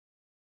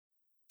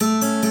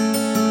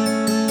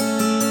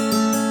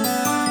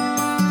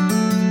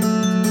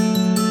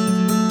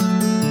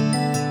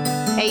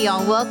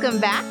Welcome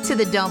back to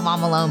the Don't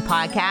Mom Alone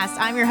podcast.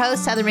 I'm your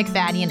host, Heather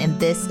McFadden, and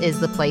this is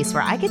the place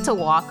where I get to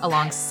walk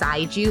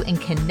alongside you and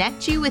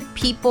connect you with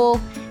people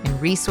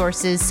and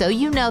resources so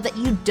you know that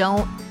you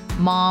don't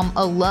mom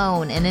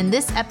alone. And in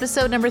this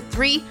episode number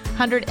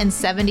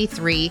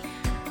 373,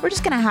 we're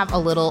just going to have a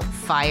little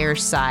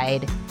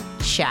fireside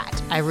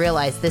chat. I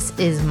realize this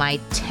is my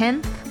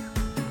 10th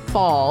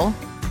fall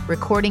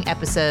recording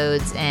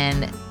episodes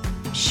and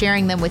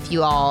sharing them with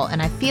you all,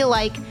 and I feel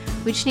like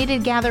we just needed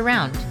to gather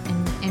around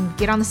and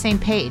get on the same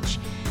page.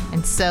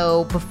 And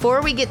so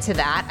before we get to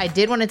that, I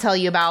did want to tell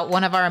you about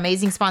one of our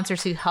amazing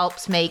sponsors who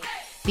helps make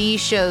these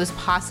shows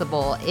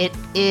possible. It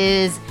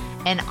is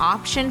an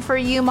option for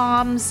you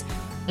moms.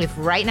 If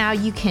right now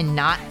you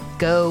cannot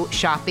go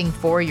shopping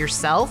for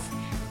yourself,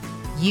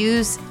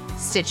 use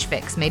Stitch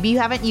Fix. Maybe you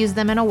haven't used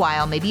them in a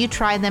while. Maybe you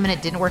tried them and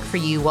it didn't work for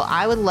you. Well,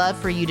 I would love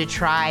for you to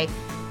try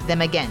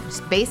them again.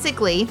 Just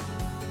basically,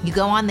 you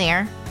go on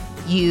there,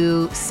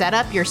 you set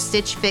up your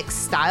Stitch Fix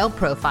style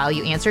profile,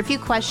 you answer a few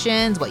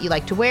questions, what you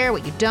like to wear,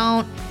 what you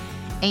don't,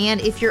 and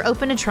if you're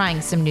open to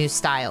trying some new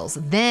styles,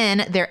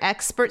 then their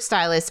expert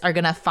stylists are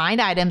gonna find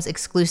items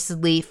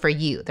exclusively for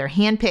you. They're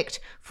handpicked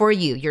for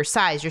you, your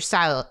size, your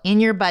style,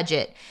 in your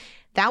budget.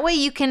 That way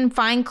you can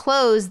find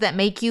clothes that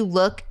make you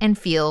look and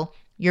feel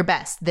your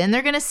best. Then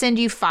they're gonna send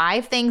you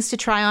 5 things to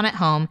try on at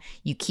home.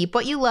 You keep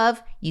what you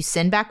love, you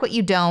send back what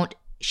you don't.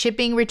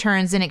 Shipping,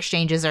 returns, and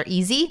exchanges are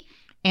easy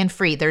and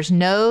free. There's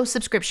no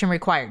subscription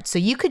required. So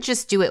you could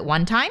just do it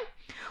one time,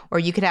 or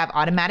you could have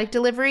automatic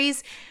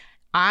deliveries.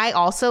 I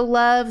also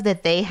love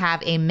that they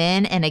have a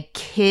men and a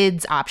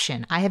kids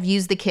option. I have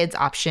used the kids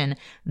option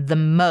the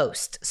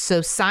most.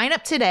 So sign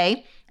up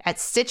today at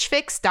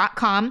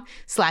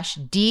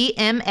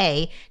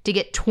stitchfix.com/DMA to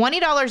get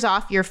 $20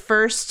 off your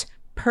first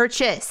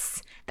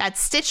purchase.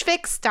 That's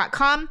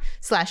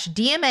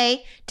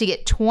stitchfix.com/DMA to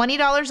get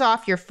 $20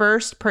 off your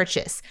first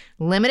purchase.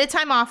 Limited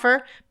time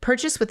offer.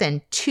 Purchase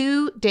within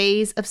 2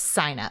 days of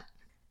sign up.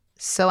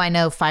 So I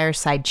know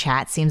fireside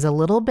chat seems a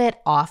little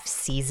bit off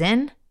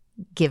season,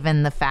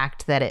 given the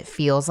fact that it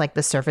feels like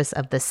the surface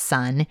of the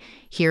sun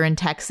here in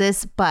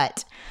Texas,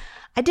 but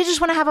I did just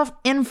want to have an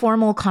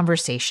informal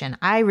conversation.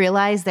 I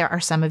realize there are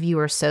some of you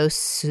who are so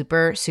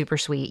super, super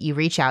sweet. You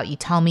reach out, you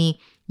tell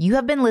me, you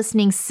have been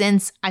listening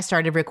since I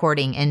started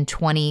recording in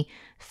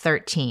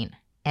 2013,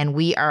 and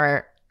we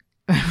are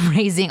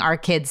raising our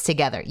kids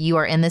together. You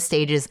are in the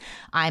stages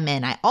I'm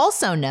in. I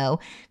also know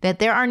that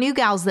there are new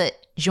gals that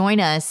join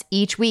us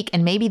each week,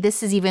 and maybe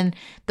this is even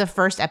the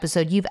first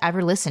episode you've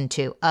ever listened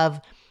to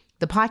of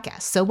the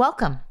podcast. So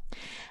welcome.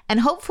 And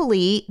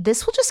hopefully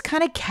this will just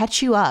kind of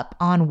catch you up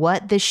on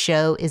what this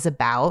show is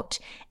about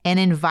and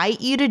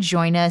invite you to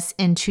join us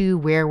into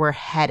where we're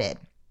headed.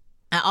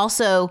 I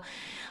also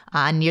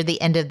near the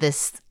end of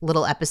this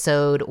little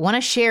episode, want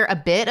to share a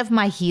bit of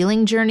my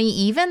healing journey,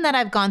 even that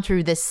I've gone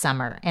through this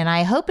summer. And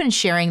I hope in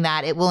sharing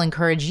that, it will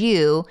encourage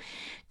you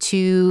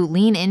to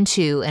lean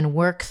into and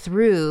work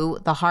through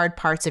the hard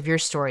parts of your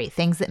story,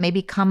 things that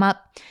maybe come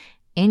up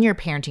in your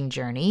parenting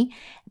journey,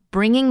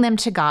 bringing them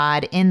to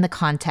God in the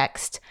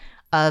context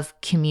of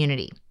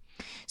community.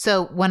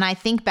 So when I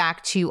think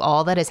back to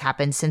all that has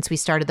happened since we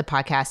started the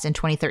podcast in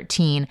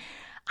 2013,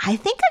 I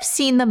think I've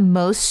seen the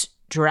most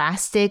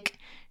drastic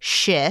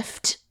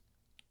shift,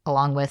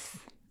 along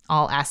with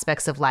all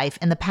aspects of life,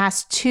 in the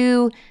past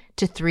 2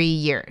 to 3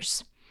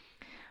 years.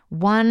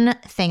 One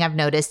thing I've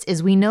noticed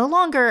is we no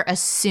longer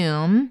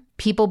assume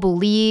people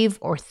believe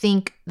or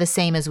think the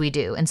same as we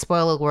do. And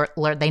spoiler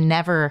alert, they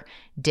never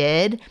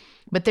did.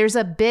 But there's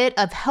a bit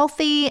of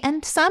healthy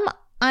and some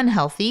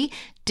unhealthy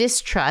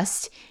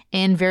distrust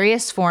in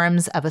various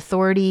forms of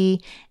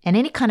authority and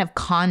any kind of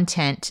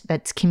content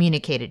that's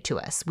communicated to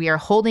us. We are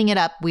holding it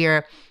up. We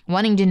are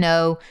wanting to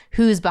know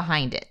who's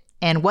behind it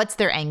and what's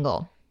their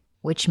angle,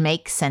 which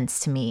makes sense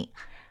to me.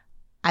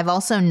 I've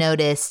also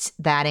noticed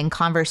that in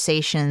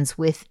conversations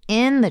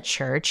within the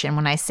church, and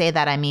when I say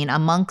that, I mean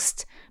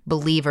amongst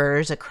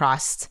believers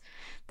across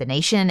the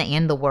nation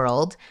and the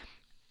world,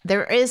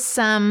 there is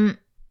some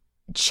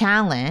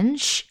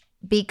challenge,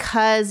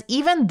 because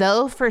even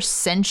though for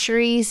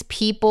centuries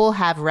people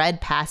have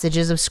read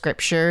passages of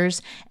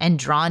scriptures and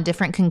drawn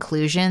different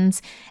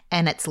conclusions,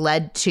 and it's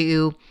led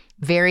to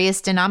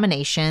various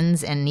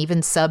denominations and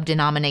even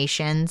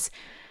sub-denominations,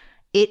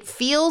 it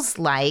feels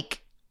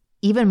like,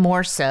 even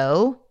more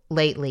so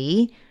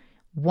lately,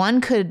 one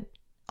could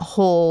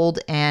hold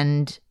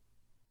and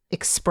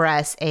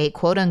express a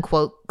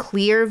quote-unquote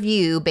clear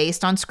view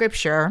based on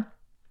scripture,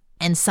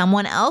 and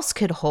someone else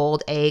could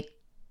hold a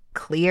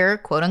clear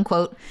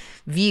quote-unquote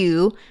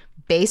view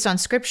based on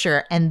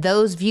scripture, and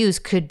those views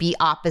could be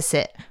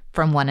opposite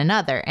from one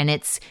another. And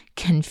it's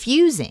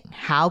confusing.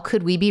 How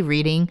could we be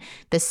reading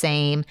the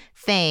same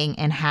thing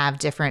and have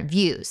different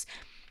views?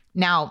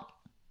 Now,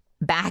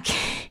 back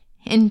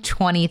in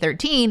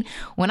 2013,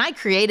 when I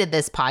created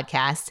this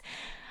podcast,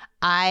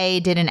 I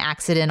did an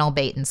accidental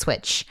bait and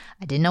switch.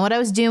 I didn't know what I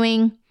was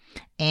doing,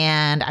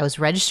 and I was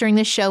registering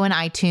the show in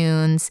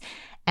iTunes,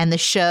 and the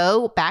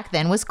show back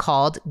then was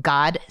called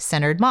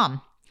God-Centered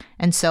Mom.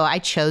 And so I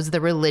chose the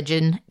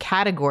religion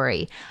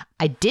category.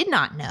 I did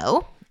not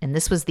know, and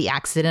this was the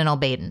accidental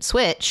bait and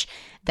switch,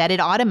 that it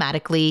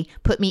automatically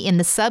put me in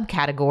the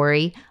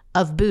subcategory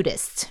of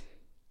Buddhist.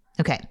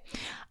 Okay.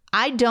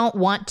 I don't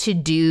want to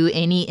do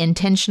any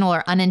intentional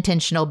or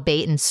unintentional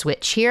bait and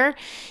switch here.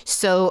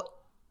 So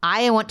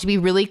I want to be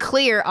really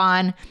clear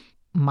on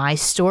my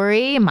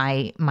story,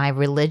 my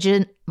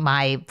religion,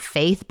 my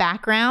faith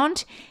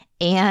background,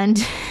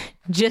 and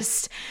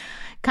just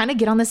kind of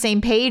get on the same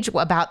page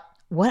about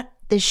what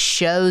this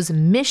show's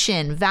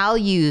mission,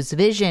 values,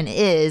 vision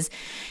is,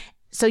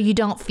 so you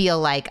don't feel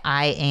like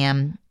I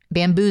am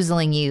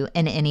bamboozling you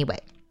in any way.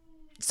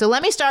 So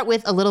let me start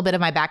with a little bit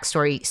of my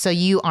backstory so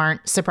you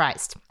aren't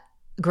surprised.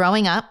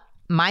 Growing up,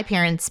 my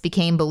parents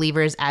became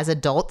believers as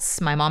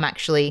adults. My mom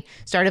actually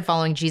started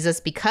following Jesus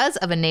because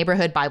of a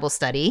neighborhood Bible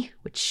study,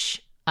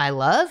 which I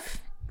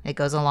love. It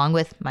goes along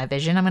with my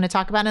vision I'm going to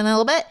talk about in a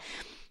little bit.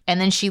 And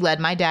then she led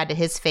my dad to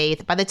his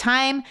faith. By the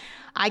time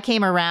I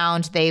came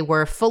around, they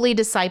were fully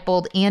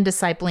discipled and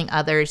discipling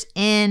others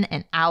in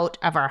and out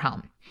of our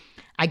home.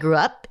 I grew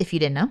up, if you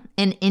didn't know,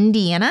 in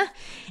Indiana,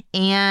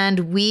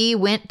 and we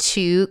went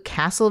to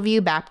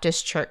Castleview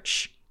Baptist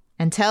Church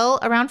until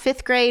around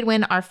 5th grade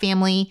when our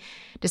family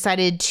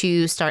decided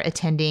to start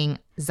attending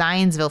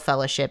Zionsville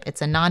Fellowship.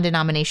 It's a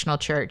non-denominational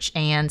church.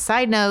 And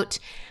side note,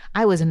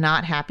 I was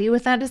not happy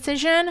with that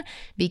decision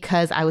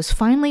because I was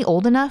finally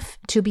old enough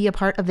to be a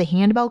part of the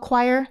handbell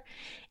choir,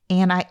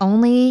 and I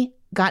only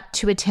got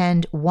to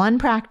attend one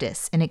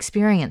practice and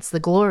experience the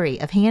glory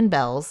of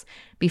handbells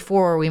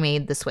before we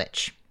made the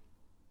switch.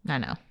 I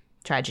know,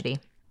 tragedy.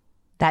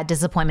 That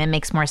disappointment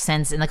makes more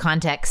sense in the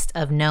context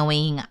of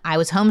knowing I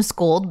was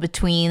homeschooled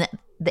between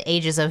the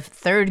ages of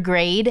 3rd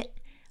grade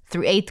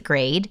through 8th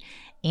grade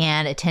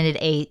and attended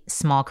a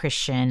small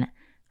Christian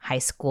high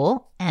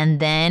school and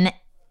then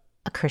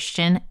a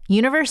Christian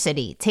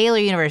university, Taylor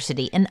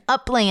University in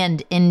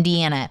Upland,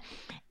 Indiana.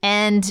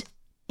 And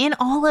in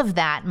all of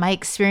that, my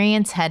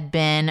experience had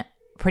been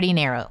pretty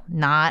narrow,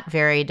 not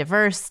very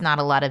diverse, not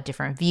a lot of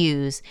different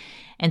views.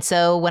 And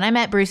so when I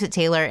met Bruce at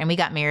Taylor and we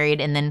got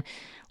married and then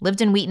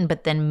lived in Wheaton,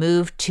 but then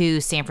moved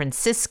to San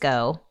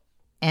Francisco,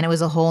 and it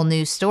was a whole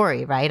new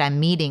story, right? I'm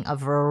meeting a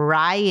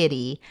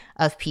variety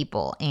of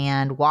people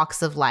and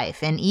walks of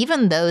life. And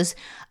even those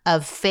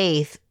of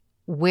faith,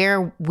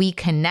 where we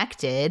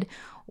connected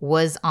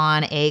was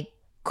on a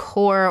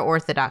core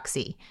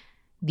orthodoxy,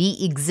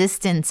 the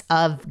existence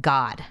of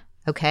God,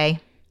 okay?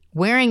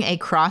 Wearing a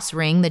cross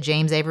ring, the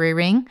James Avery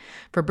ring,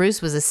 for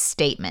Bruce was a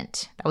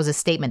statement. That was a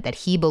statement that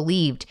he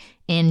believed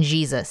in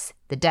Jesus,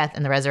 the death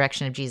and the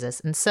resurrection of Jesus.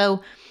 And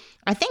so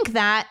I think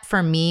that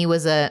for me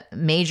was a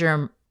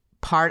major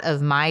part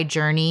of my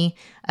journey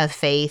of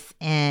faith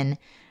in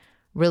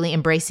really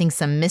embracing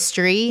some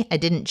mystery.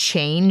 It didn't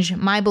change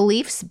my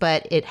beliefs,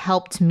 but it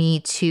helped me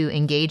to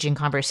engage in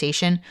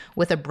conversation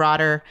with a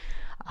broader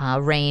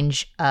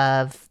range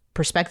of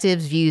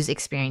perspectives, views,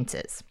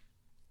 experiences.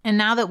 And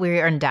now that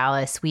we're in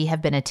Dallas, we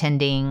have been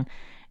attending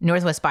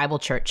Northwest Bible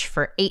Church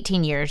for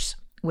 18 years.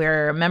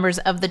 We're members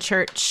of the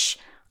church,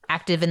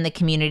 active in the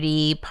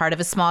community, part of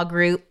a small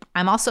group.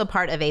 I'm also a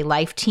part of a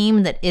life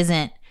team that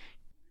isn't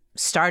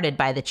started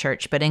by the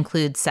church, but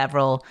includes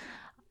several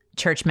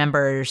church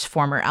members,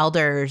 former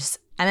elders.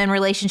 I'm in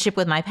relationship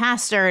with my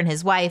pastor and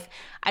his wife.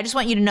 I just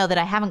want you to know that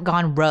I haven't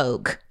gone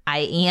rogue. I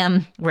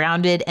am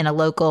grounded in a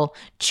local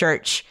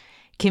church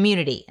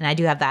community, and I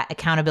do have that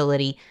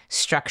accountability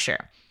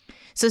structure.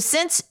 So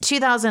since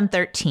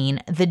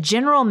 2013, the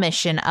general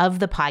mission of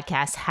the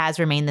podcast has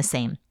remained the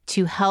same: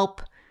 to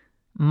help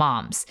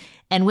moms.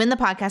 And when the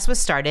podcast was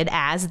started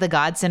as the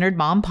God-Centered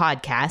Mom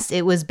Podcast,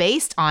 it was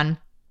based on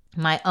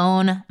my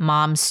own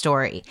mom's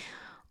story,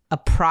 a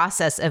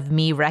process of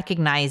me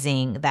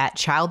recognizing that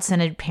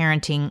child-centered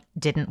parenting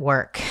didn't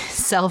work.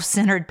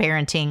 Self-centered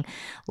parenting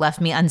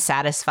left me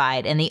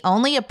unsatisfied. And the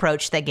only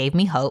approach that gave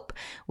me hope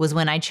was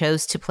when I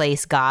chose to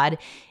place God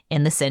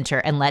in the center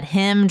and let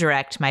him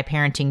direct my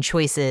parenting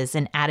choices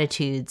and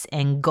attitudes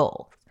and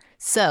goals.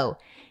 So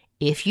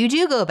if you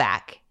do go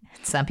back,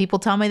 some people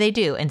tell me they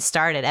do, and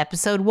start at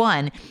episode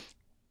 1,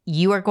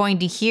 you are going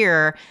to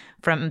hear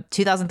from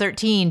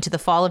 2013 to the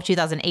fall of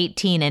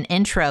 2018 an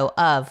intro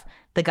of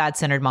the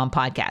God-Centered Mom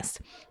Podcast.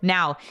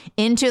 Now,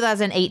 in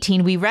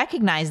 2018, we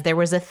recognized there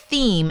was a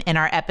theme in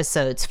our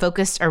episodes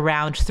focused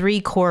around 3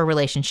 core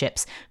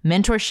relationships: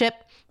 mentorship,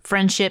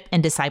 friendship,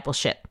 and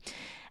discipleship.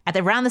 At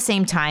around the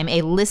same time,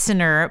 a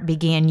listener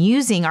began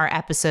using our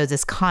episodes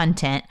as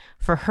content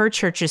for her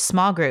church's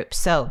small group.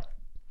 So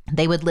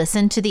they would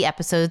listen to the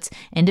episodes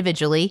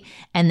individually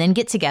and then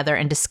get together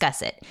and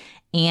discuss it.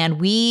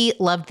 And we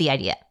loved the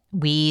idea.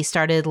 We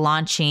started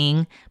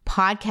launching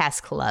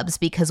podcast clubs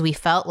because we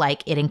felt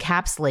like it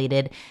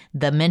encapsulated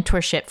the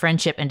mentorship,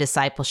 friendship, and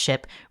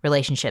discipleship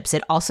relationships.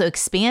 It also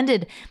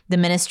expanded the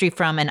ministry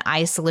from an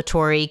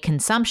isolatory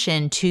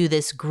consumption to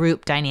this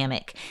group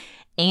dynamic.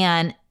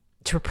 And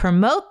to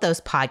promote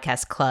those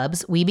podcast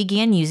clubs, we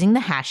began using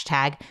the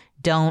hashtag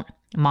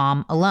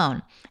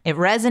 #Don'tMomAlone. It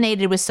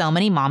resonated with so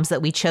many moms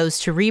that we chose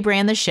to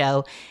rebrand the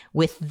show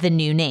with the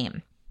new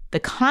name. The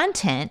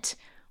content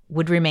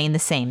would remain the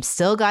same,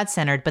 still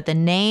God-centered, but the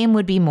name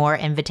would be more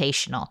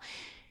invitational.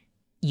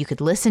 You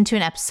could listen to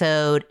an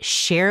episode,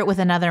 share it with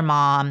another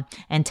mom,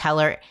 and tell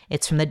her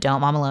it's from the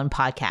Don't Mom Alone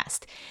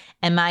podcast.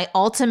 And my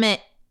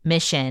ultimate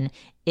mission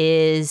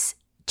is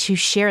to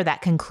share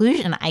that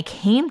conclusion I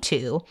came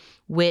to,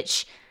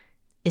 which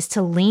is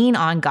to lean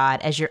on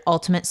God as your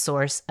ultimate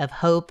source of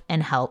hope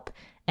and help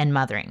and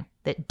mothering.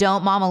 That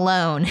Don't Mom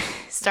Alone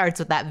starts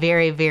with that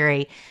very,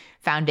 very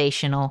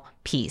foundational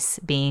piece,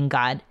 being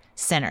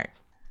God-centered.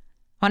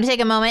 I want to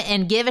take a moment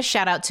and give a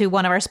shout out to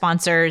one of our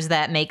sponsors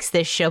that makes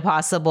this show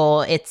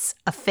possible. It's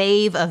a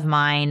fave of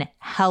mine,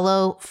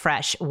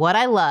 HelloFresh. What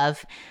I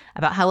love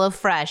about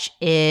HelloFresh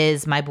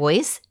is my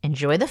boys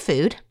enjoy the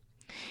food.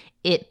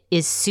 It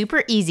is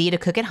super easy to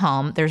cook at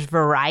home. There's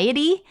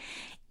variety,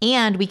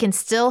 and we can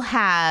still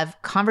have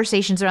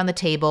conversations around the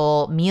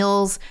table,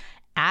 meals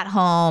at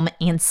home,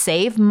 and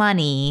save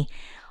money.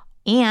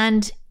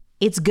 And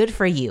it's good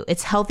for you.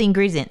 It's healthy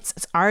ingredients.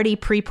 It's already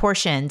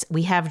pre-portioned.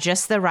 We have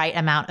just the right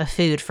amount of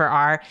food for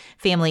our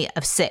family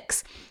of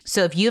 6.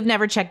 So if you've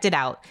never checked it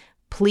out,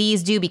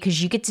 please do,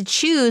 because you get to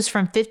choose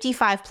from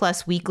 55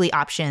 plus weekly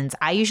options.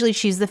 I usually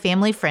choose the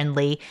family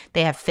friendly.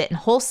 They have fit and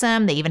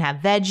wholesome. They even have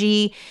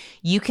veggie.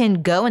 You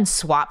can go and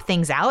swap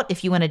things out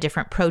if you want a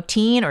different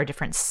protein or a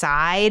different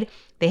side.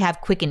 They have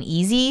quick and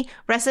easy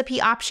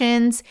recipe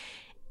options.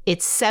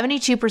 It's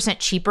 72%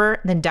 cheaper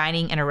than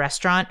dining in a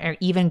restaurant or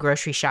even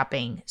grocery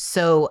shopping.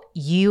 So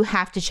you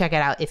have to check it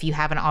out if you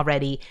haven't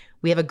already.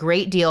 We have a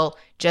great deal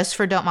just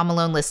for Don't Mom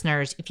Alone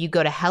listeners. If you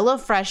go to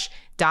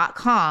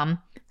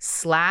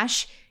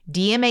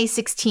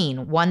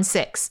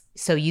HelloFresh.com/DMA16,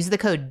 so use the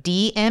code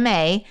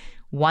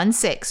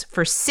DMA16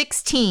 for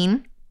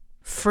 16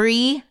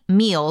 free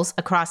meals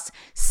across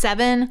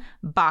 7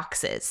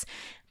 boxes.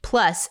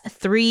 Plus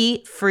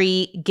 3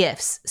 free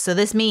gifts. So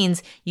this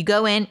means you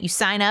go in, you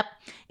sign up,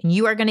 and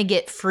you are going to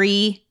get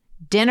free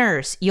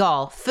dinners,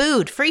 y'all.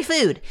 Food, free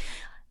food.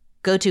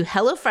 Go to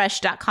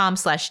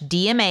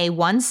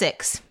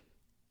HelloFresh.com/DMA16.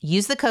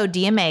 Use the code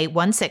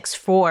DMA16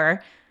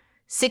 for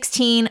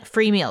 16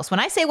 free meals. When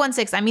I say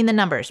 16, I mean the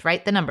numbers,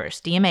 right? The numbers,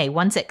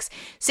 DMA16.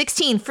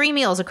 16 free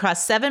meals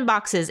across 7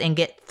 boxes and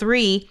get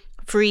 3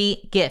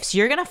 free gifts.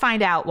 You're going to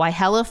find out why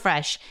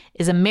HelloFresh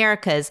is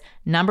America's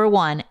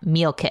 #1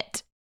 meal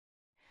kit.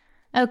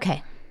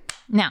 Okay,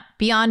 now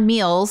beyond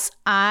meals,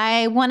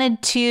 I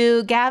wanted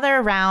to gather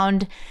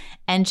around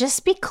and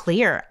just be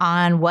clear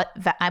on what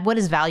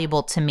is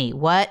valuable to me,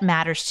 what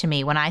matters to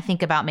me when I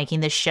think about making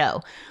this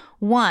show.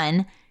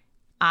 One,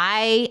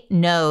 I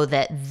know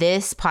that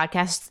this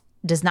podcast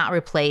does not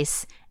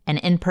replace an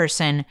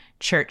in-person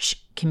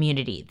church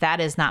community.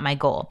 That is not my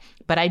goal.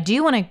 But I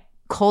do want to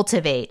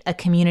cultivate a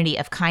community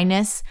of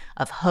kindness,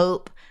 of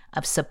hope,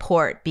 of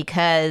support,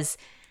 because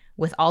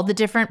with all the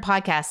different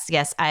podcasts,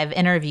 yes, I've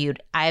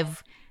interviewed,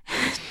 I've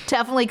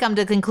definitely come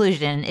to the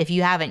conclusion, if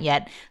you haven't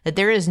yet, that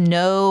there is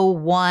no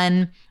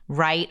one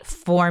right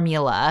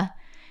formula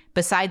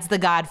besides the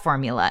God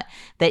formula,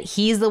 that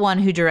He's the one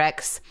who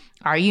directs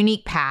our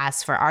unique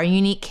paths for our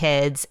unique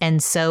kids.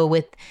 And so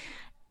we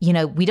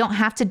don't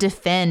have to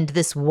defend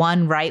this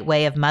one right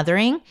way of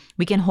mothering.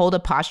 We can hold a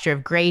posture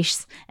of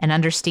grace and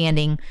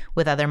understanding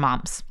with other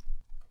moms.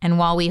 And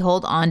while we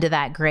hold on to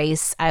that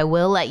grace, I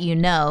will let you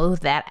know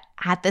that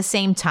at the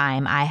same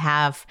time, I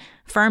have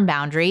firm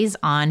boundaries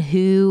on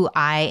who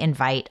I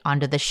invite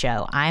onto the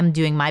show. I'm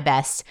doing my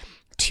best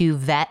to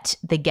vet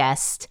the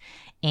guest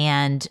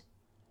and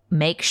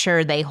make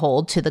sure they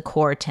hold to the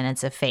core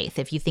tenets of faith.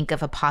 If you think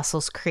of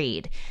Apostles'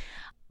 Creed,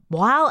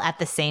 while at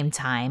the same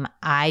time,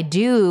 I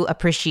do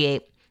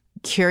appreciate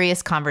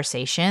curious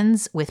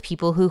conversations with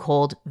people who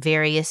hold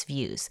various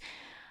views,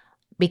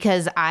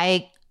 because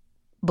I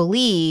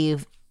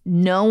believe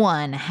no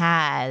one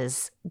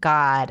has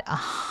God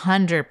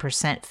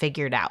 100%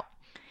 figured out.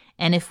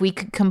 And if we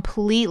could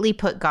completely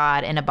put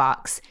God in a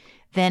box,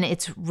 then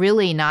it's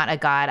really not a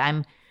God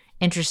I'm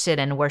interested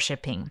in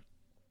worshiping.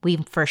 We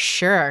for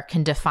sure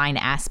can define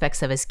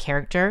aspects of His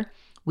character.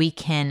 We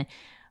can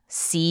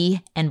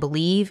see and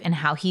believe in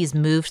how He's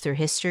moved through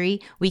history.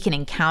 We can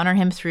encounter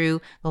Him through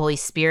the Holy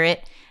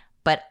Spirit.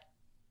 But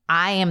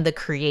I am the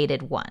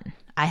created one.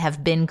 I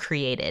have been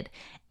created.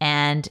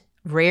 And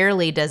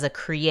rarely does a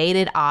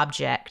created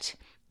object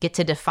get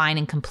to define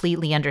and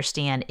completely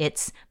understand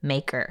its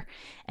maker.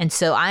 And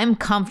so I'm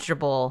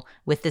comfortable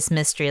with this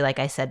mystery, like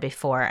I said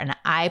before, and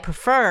I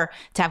prefer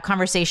to have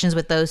conversations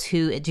with those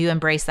who do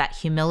embrace that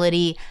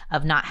humility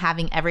of not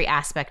having every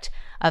aspect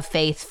of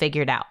faith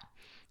figured out.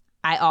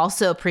 I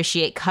also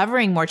appreciate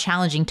covering more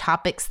challenging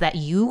topics that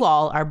you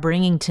all are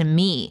bringing to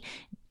me,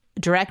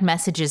 direct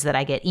messages that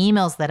I get,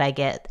 emails that I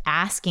get,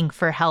 asking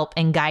for help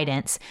and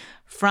guidance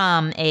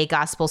from a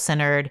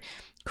gospel-centered,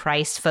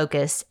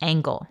 Christ-focused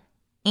angle.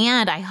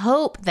 And I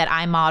hope that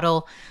I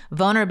model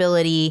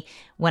vulnerability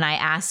when I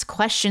ask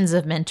questions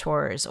of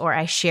mentors or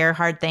I share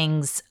hard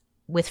things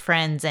with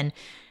friends, and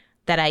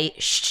that I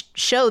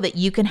show that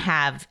you can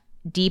have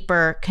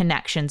deeper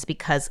connections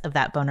because of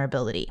that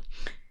vulnerability.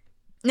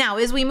 Now,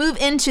 as we move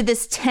into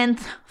this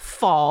 10th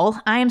fall,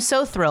 I am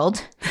so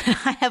thrilled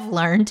that I have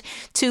learned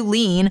to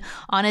lean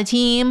on a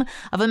team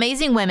of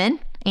amazing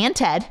women and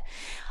Ted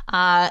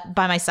by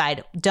my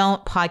side.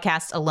 Don't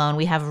podcast alone.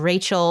 We have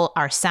Rachel,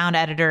 our sound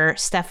editor,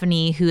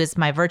 Stephanie, who is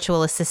my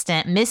virtual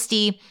assistant,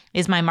 Misty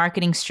is my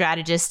marketing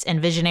strategist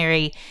and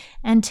visionary,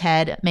 and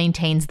Ted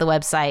maintains the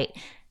website.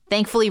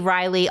 Thankfully,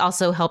 Riley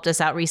also helped us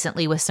out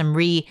recently with some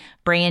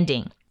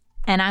rebranding.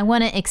 And I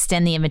want to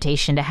extend the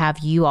invitation to have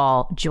you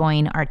all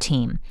join our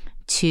team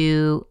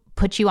to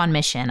put you on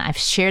mission. I've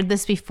shared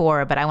this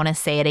before, but I want to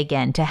say it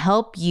again, to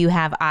help you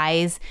have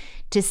eyes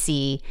to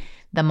see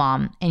the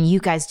mom. And you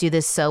guys do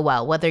this so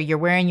well, whether you're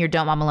wearing your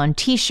Don't Mom Alone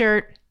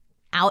t-shirt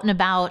out and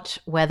about,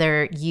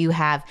 whether you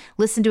have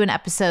listened to an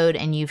episode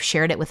and you've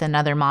shared it with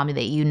another mom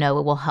that you know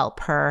it will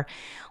help her,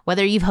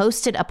 whether you've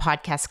hosted a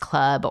podcast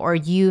club or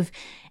you've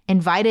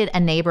invited a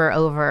neighbor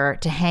over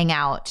to hang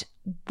out.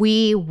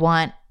 We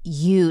want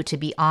you to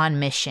be on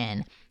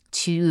mission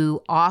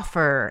to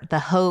offer the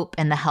hope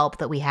and the help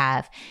that we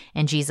have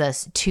in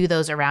Jesus to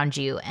those around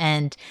you.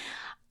 And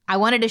I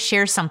wanted to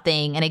share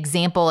something, an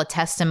example, a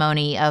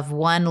testimony of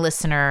one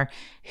listener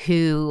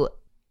who,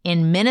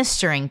 in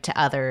ministering to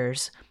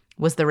others,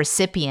 was the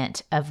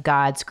recipient of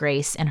God's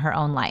grace in her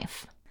own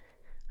life.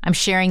 I'm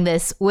sharing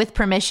this with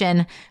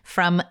permission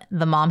from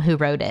the mom who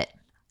wrote it.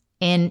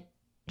 In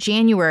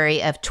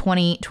January of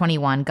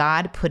 2021,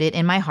 God put it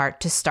in my heart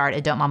to start a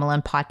Don't Mom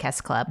Alone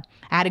podcast club.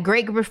 I had a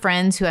great group of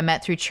friends who I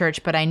met through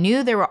church, but I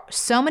knew there were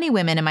so many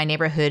women in my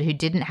neighborhood who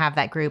didn't have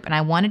that group, and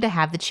I wanted to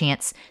have the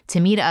chance to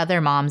meet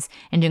other moms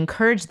and to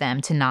encourage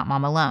them to not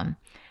mom alone.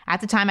 At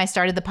the time I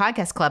started the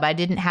podcast club, I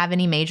didn't have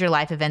any major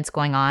life events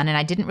going on, and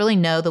I didn't really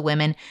know the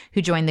women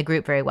who joined the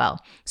group very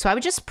well. So I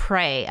would just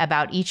pray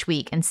about each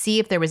week and see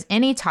if there was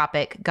any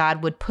topic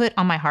God would put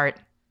on my heart.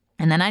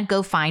 And then I'd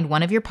go find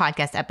one of your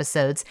podcast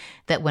episodes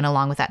that went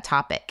along with that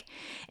topic.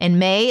 In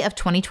May of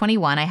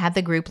 2021, I had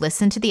the group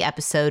listen to the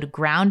episode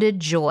Grounded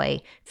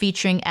Joy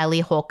featuring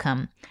Ellie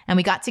Holcomb. And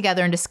we got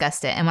together and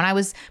discussed it. And when I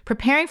was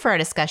preparing for our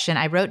discussion,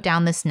 I wrote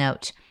down this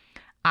note.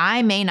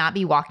 I may not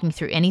be walking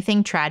through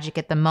anything tragic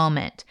at the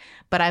moment,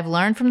 but I've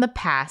learned from the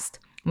past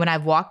when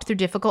I've walked through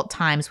difficult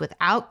times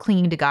without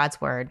clinging to God's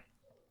word.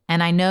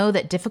 And I know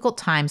that difficult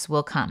times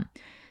will come.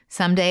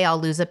 Someday I'll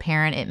lose a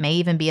parent. It may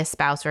even be a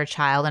spouse or a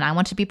child, and I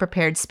want to be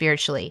prepared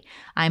spiritually.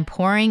 I'm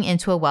pouring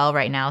into a well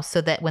right now so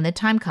that when the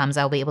time comes,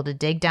 I'll be able to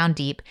dig down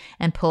deep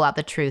and pull out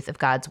the truth of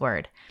God's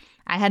word.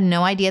 I had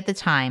no idea at the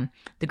time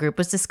the group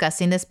was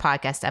discussing this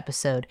podcast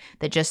episode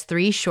that just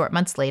 3 short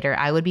months later,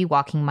 I would be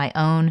walking my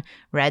own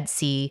Red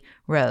Sea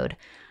road.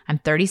 I'm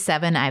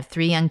 37. I have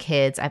 3 young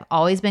kids. I've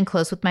always been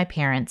close with my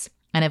parents,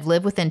 and I've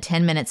lived within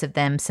 10 minutes of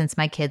them since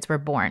my kids were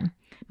born.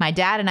 My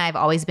dad and I have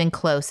always been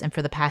close, and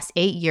for the past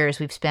 8 years,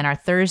 we've spent our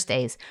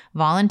Thursdays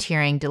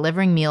volunteering,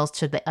 delivering meals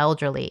to the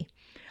elderly.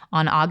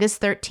 On August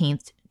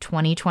 13th,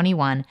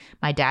 2021,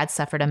 my dad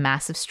suffered a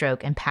massive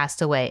stroke and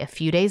passed away a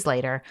few days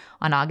later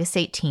on August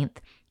 18th,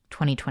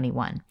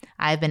 2021.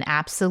 I have been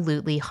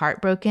absolutely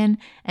heartbroken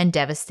and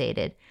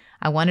devastated.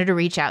 I wanted to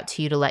reach out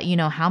to you to let you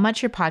know how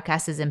much your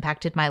podcast has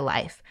impacted my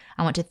life.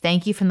 I want to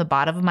thank you from the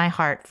bottom of my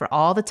heart for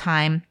all the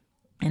time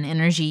and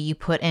energy you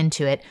put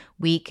into it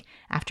week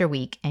after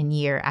week and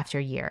year after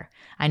year.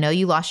 I know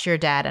you lost your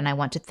dad, and I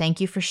want to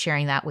thank you for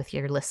sharing that with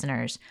your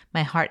listeners.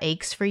 My heart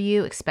aches for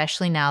you,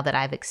 especially now that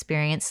I've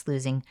experienced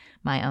losing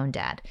my own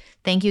dad.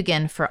 Thank you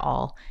again for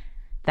all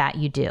that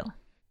you do.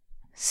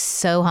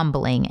 So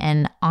humbling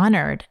and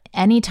honored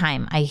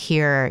anytime I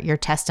hear your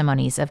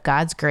testimonies of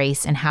God's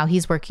grace and how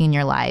he's working in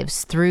your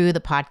lives through the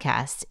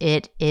podcast.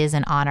 It is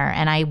an honor,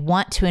 and I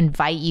want to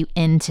invite you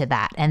into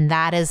that. And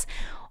that is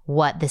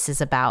what this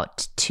is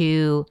about,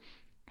 to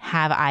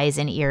have eyes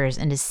and ears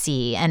and to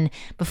see. And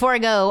before I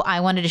go, I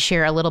wanted to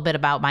share a little bit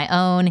about my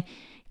own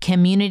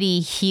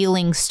community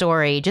healing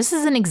story, just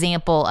as an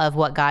example of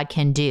what God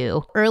can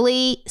do.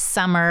 Early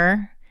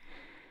summer,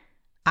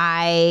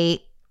 I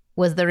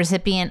was the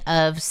recipient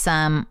of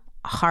some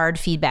hard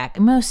feedback.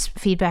 Most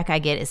feedback I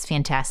get is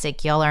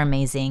fantastic. Y'all are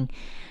amazing.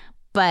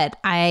 But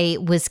I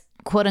was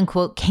quote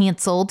unquote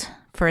canceled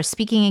for a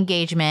speaking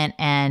engagement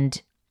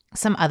and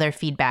some other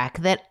feedback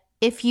that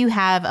if you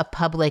have a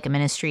public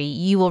ministry,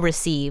 you will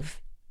receive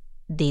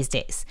these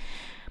days.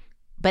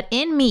 But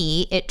in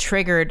me, it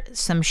triggered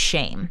some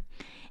shame.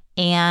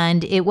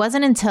 And it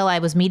wasn't until I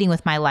was meeting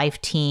with my life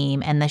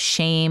team and the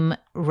shame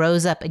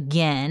rose up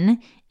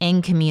again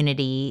in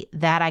community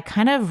that I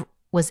kind of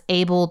was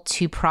able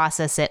to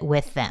process it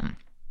with them.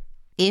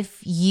 If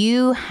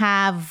you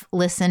have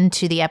listened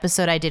to the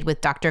episode I did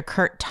with Dr.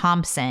 Kurt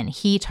Thompson,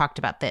 he talked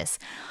about this,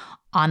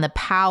 on the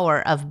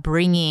power of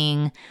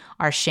bringing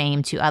our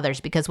shame to others,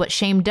 because what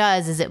shame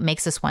does is it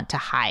makes us want to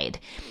hide.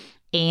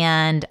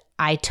 And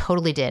I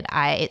totally did.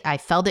 I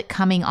felt it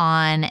coming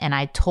on, and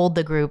I told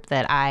the group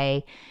that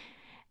I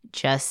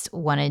just I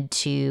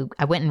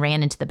went and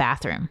ran into the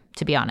bathroom,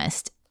 to be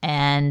honest.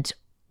 And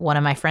one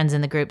of my friends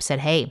in the group said,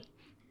 "Hey,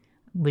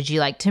 would you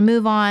like to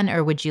move on,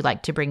 or would you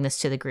like to bring this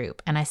to the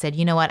group?" And I said,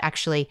 "You know what?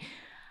 Actually,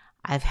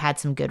 I've had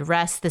some good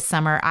rest this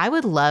summer. I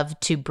would love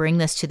to bring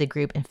this to the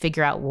group and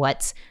figure out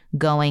what's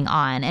going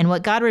on. And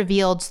what God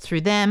revealed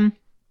through them,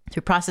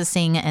 through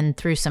processing and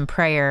through some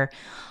prayer,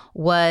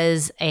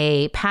 was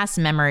a past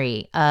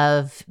memory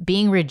of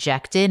being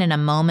rejected in a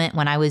moment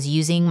when I was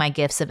using my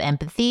gifts of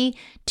empathy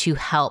to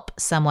help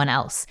someone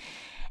else.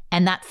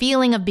 And that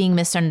feeling of being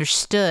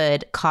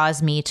misunderstood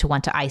caused me to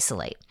want to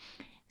isolate.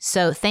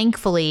 So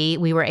thankfully,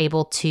 we were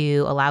able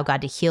to allow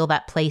God to heal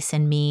that place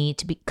in me,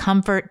 to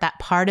comfort that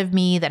part of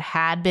me that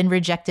had been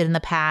rejected in the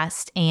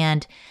past,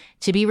 and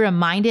to be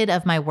reminded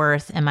of my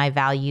worth and my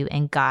value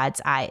in God's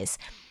eyes,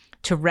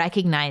 to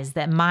recognize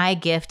that my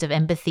gift of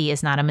empathy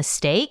is not a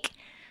mistake,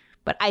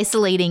 but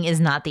isolating is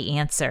not the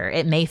answer.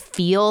 It may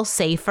feel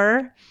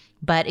safer,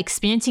 but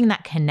experiencing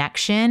that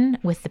connection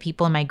with the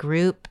people in my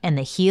group and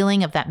the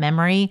healing of that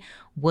memory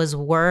was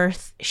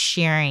worth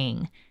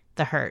sharing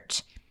the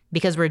hurt.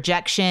 Because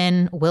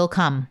rejection will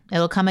come.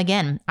 It'll come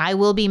again. I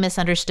will be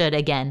misunderstood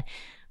again.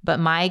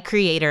 But my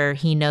Creator,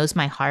 He knows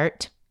my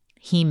heart.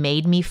 He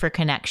made me for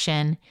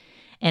connection.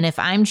 And if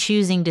I'm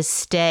choosing to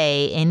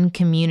stay in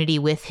community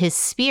with His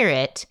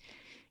Spirit,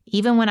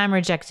 even when I'm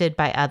rejected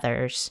by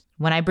others,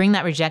 when I bring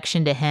that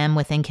rejection to Him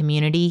within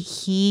community,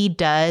 He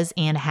does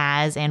and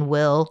has and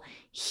will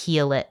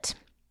heal it.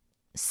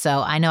 So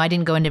I know I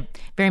didn't go into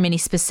very many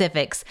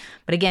specifics,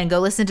 but again, go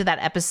listen to that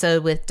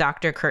episode with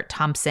Dr. Kurt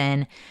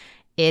Thompson.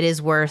 It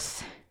is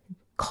worth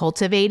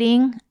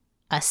cultivating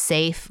a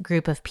safe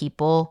group of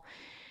people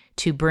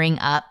to bring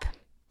up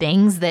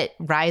things that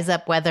rise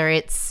up, whether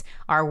it's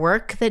our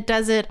work that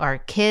does it, our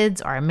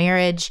kids, our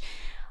marriage.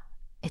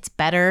 It's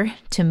better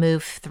to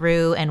move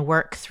through and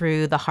work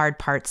through the hard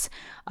parts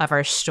of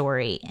our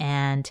story.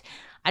 And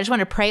I just want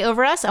to pray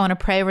over us. I want to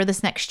pray over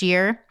this next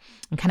year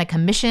and kind of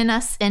commission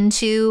us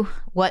into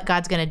what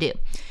God's going to do.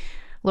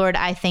 Lord,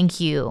 I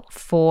thank you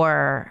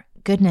for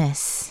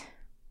goodness.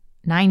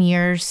 9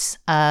 years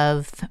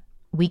of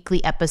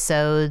weekly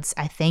episodes.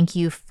 I thank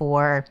you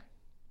for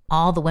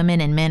all the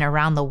women and men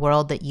around the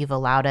world that you've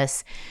allowed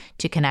us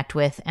to connect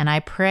with. And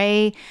I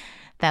pray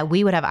that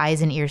we would have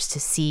eyes and ears to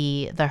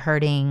see the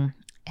hurting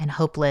and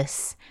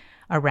hopeless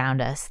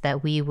around us,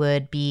 that we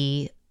would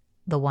be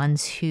the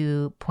ones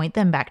who point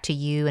them back to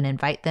you and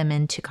invite them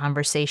into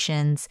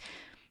conversations.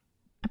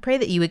 I pray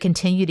that you would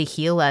continue to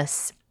heal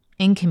us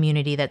in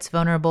community that's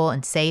vulnerable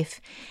and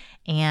safe.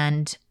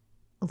 And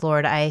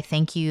Lord, I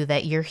thank you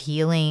that your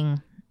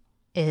healing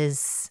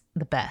is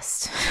the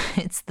best.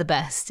 It's the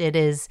best. It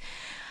is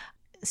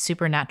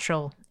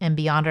supernatural and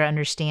beyond our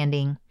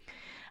understanding.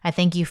 I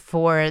thank you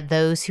for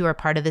those who are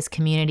part of this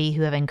community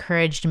who have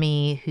encouraged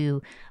me,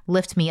 who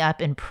lift me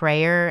up in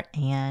prayer,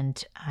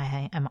 and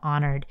I am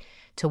honored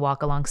to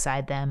walk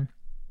alongside them.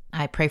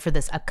 I pray for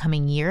this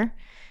upcoming year.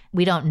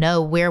 We don't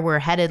know where we're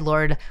headed,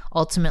 Lord.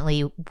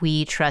 Ultimately,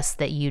 we trust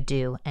that you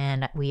do,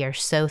 and we are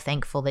so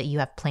thankful that you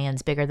have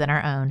plans bigger than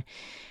our own.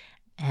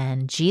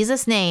 In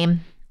Jesus' name,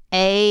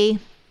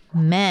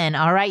 amen.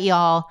 All right,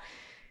 y'all.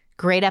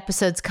 Great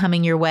episodes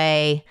coming your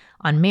way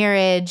on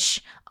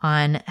marriage,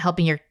 on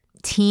helping your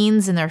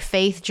teens in their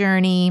faith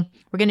journey.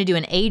 We're going to do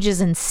an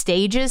Ages and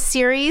Stages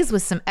series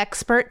with some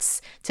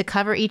experts to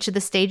cover each of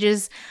the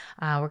stages.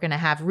 We're going to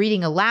have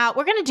reading aloud.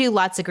 We're going to do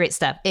lots of great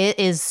stuff. It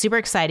is super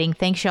exciting.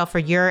 Thanks, y'all, for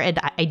your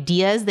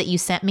ideas that you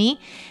sent me.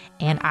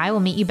 And I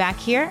will meet you back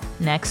here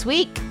next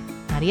week.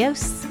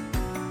 Adios.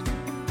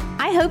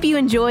 I hope you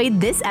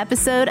enjoyed this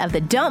episode of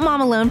the Don't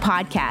Mom Alone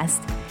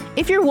podcast.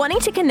 If you're wanting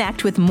to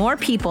connect with more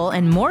people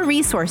and more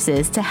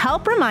resources to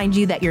help remind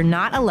you that you're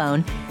not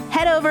alone,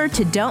 head over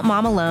to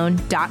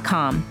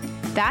don'tmomalone.com.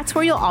 That's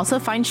where you'll also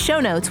find show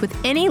notes with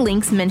any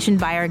links mentioned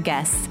by our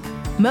guests.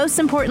 Most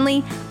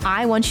importantly,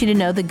 I want you to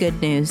know the good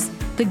news,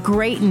 the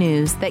great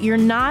news that you're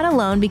not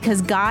alone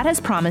because God has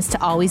promised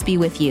to always be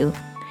with you.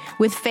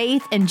 With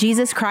faith in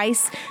Jesus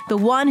Christ, the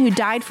one who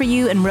died for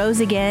you and rose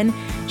again,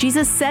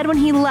 Jesus said when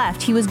he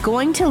left, he was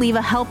going to leave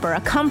a helper,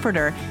 a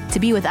comforter, to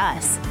be with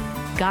us.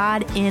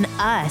 God in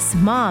us.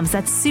 Moms,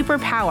 that's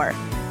superpower.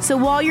 So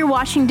while you're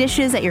washing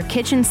dishes at your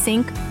kitchen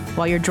sink,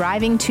 while you're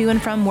driving to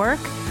and from work,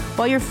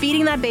 while you're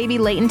feeding that baby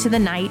late into the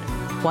night,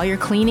 while you're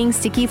cleaning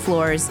sticky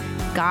floors,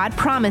 God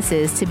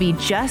promises to be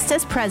just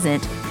as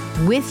present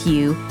with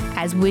you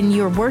as when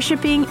you're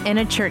worshiping in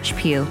a church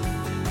pew.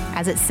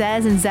 As it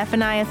says in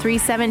Zephaniah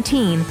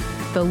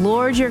 3:17, the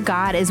Lord your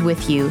God is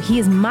with you. He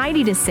is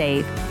mighty to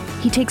save.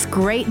 He takes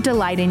great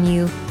delight in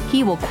you.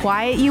 He will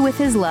quiet you with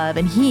his love,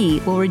 and he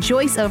will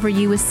rejoice over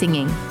you with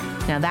singing.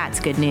 Now that's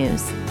good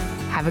news.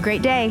 Have a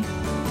great day.